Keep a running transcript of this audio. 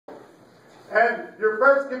And your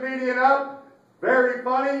first comedian up, very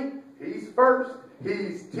funny, he's first,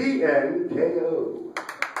 he's TNKO.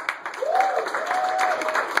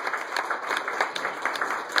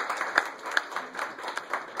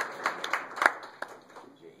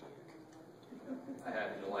 I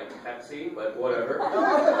happen to like Pepsi, but whatever.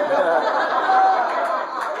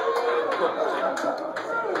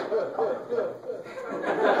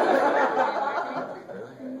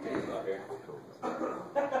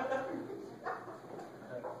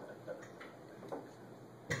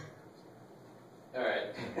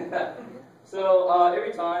 Alright. So,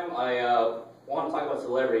 every time I want to talk about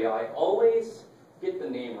celebrity, I always get the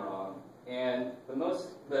name wrong. And the most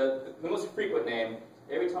frequent name,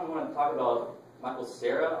 every time I want to talk about Michael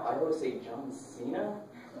Cera, I always say John Cena.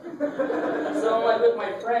 So I'm like with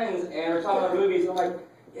my friends and we're talking about movies, and I'm like,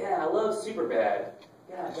 yeah, I love Superbad.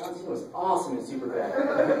 Yeah, John Cena was awesome in Superbad.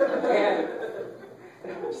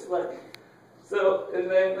 And I'm just like, so, and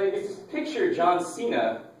then like, you just picture John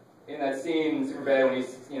Cena in that scene in Superbad when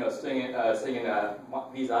he's, you know, singing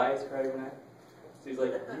These Eyes Cry Every Night. So he's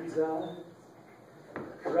like, These Eyes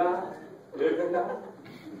Cry Every Night.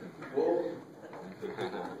 Whoa.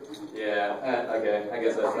 Yeah, okay, I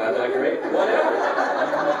guess that's not that great. Whatever.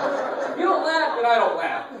 You don't laugh, and I don't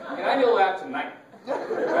laugh. And I will laugh tonight.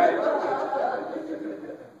 Right?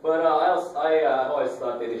 But I've always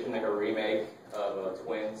thought that they should make a remake of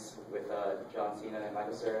Twins with John Cena and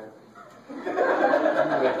Michael Cera. With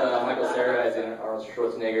Michael Cera as in Arnold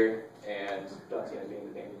Schwarzenegger and John Cena being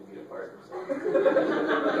the Danny DeVito part.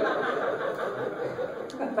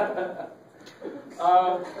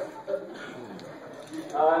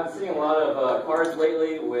 I'm seeing a lot of cars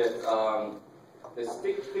lately with this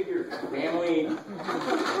stick-figure family. You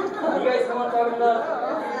guys know what I'm talking about?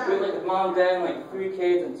 With like the mom, dad, and like 3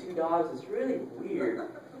 kids and 2 dogs. It's really weird.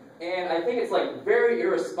 And I think it's like very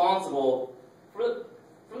irresponsible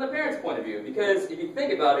from the parents' point of view. Because if you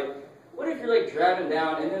think about it, what if you're like driving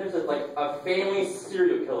down and then there's like a family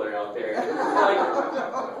serial killer out there? It's like,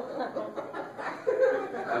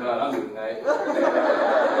 I'm not hungry tonight.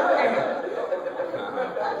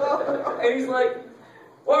 And he's like,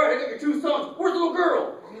 alright, I got your 2 sons. Where's the little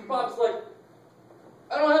girl? And Bob's like,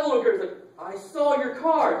 I don't have a little girl. He's like, I saw your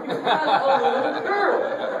car. You have a little girl.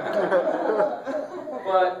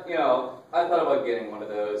 But, you know, I thought about getting one of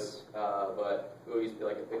those. But it would used to be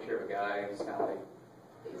like a picture of a guy. And he's kind of like,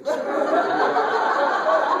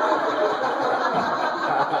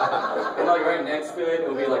 and like right next to it,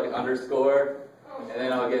 it'll be like an underscore. And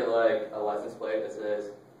then I'll get like a license plate that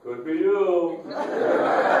says, could be you.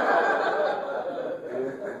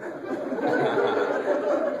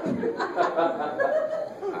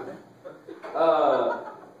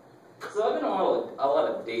 So I've been on a lot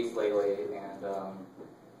of dates lately, and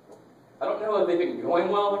I don't know if they've been going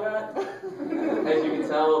well or not. As you can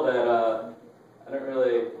tell, that I'm not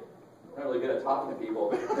really good at talking to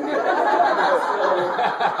people.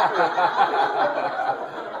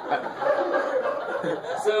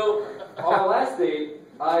 So on my last date,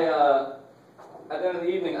 at the end of the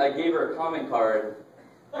evening, I gave her a comment card.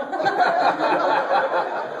 On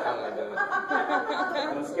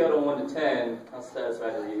a scale of 1 to 10, how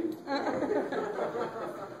satisfied are you?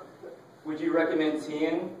 Would you recommend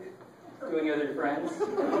Tien to any other friends?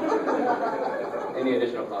 Any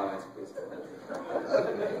additional comments, please?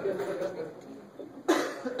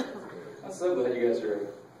 I'm so glad you guys are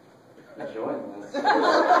enjoying this.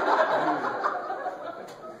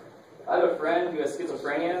 I have a friend who has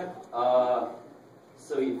schizophrenia,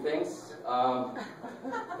 so he thinks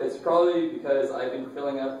it's probably because I've been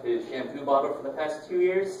filling up his shampoo bottle for the past 2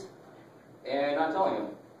 years and not telling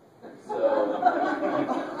him. So,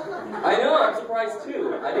 I know, I'm surprised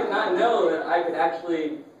too. I did not know that I could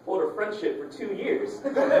actually hold a friendship for 2 years.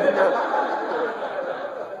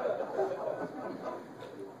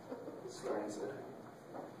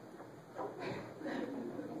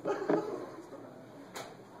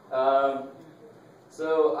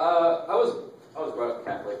 I was brought up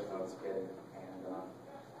Catholic when I was a kid,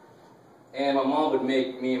 and my mom would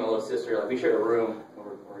make me and my little sister, like, we shared a room when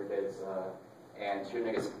we were kids, and she would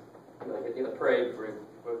make us like you know, pray before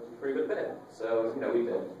you go to bed. So you know, we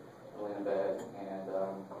did. Lay in bed, and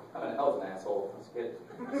I was an asshole as a kid.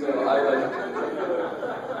 So I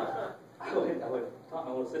would taunt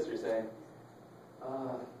my little sister saying, you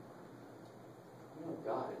know,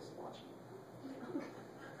 God is watching.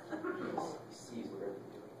 He sees whatever you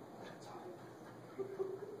do all the time.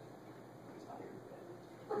 He's not here in bed.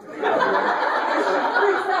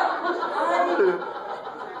 Freaks out.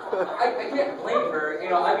 I can't blame her. You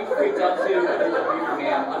know, I'd be freaked out too if there was a weird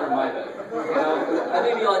man under my bed. You know, I think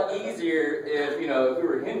it'd be a lot easier if, you know, if we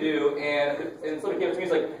were Hindu, and somebody came up to me,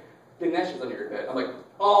 he's like, Ganesh is under your bed. I'm like,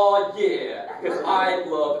 oh yeah, because I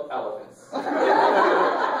love elephants. We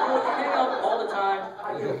hang out all the time.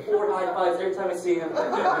 I give him 4 high fives every time I see him.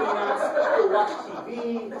 We'll watch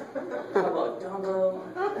TV, talk about Dumbo.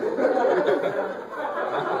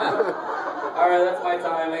 Alright, that's my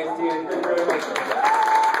time. Thanks, Tien. Thank you very much.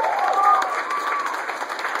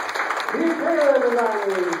 Be fair,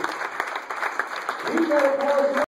 everybody. Be fair,